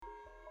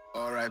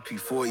RIP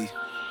 40.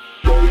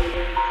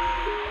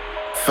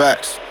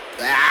 Facts.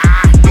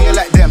 Being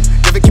like them,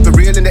 never keep it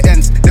real in the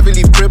ends. Never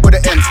leave crib or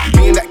the ends.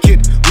 Me and that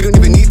kid, we don't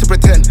even need to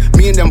pretend.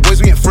 Me and them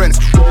boys, we ain't friends.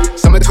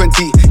 Summer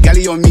 20,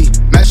 galley on me.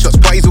 Mad shots,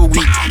 parties all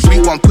week.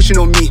 Sweet one pushing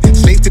on me.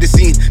 Slave to the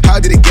scene, how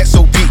did it get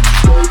so peak?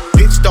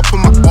 Bitched up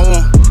on my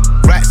own.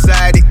 Right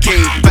side it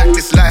came back.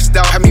 This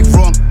lifestyle had me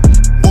wrong.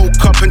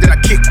 Woke up and then I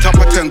kicked up.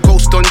 I turned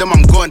ghost on them,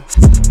 I'm gone.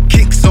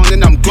 Kicks on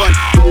and I'm gone.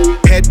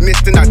 Head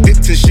missed and I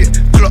dipped and shit.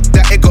 Clock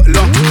that, it got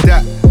long.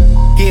 That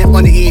he ain't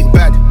on it, he ain't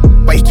bad,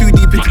 but he's too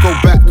deep in to go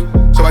back.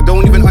 So I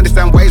don't even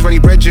understand why he's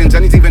running brethrens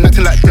and he's even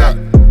acting like that.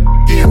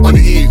 He ain't on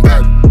it, he ain't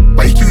bad,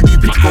 but he's too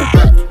deep in to go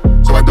back.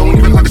 So I don't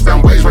even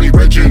understand why he's running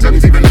brethrens and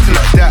he's even acting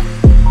like that.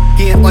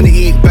 He ain't on it,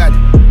 he ain't bad,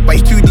 but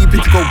he's too deep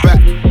in to go back.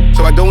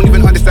 So I don't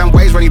even understand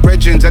why he's running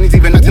brethrens and he's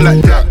even acting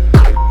like that.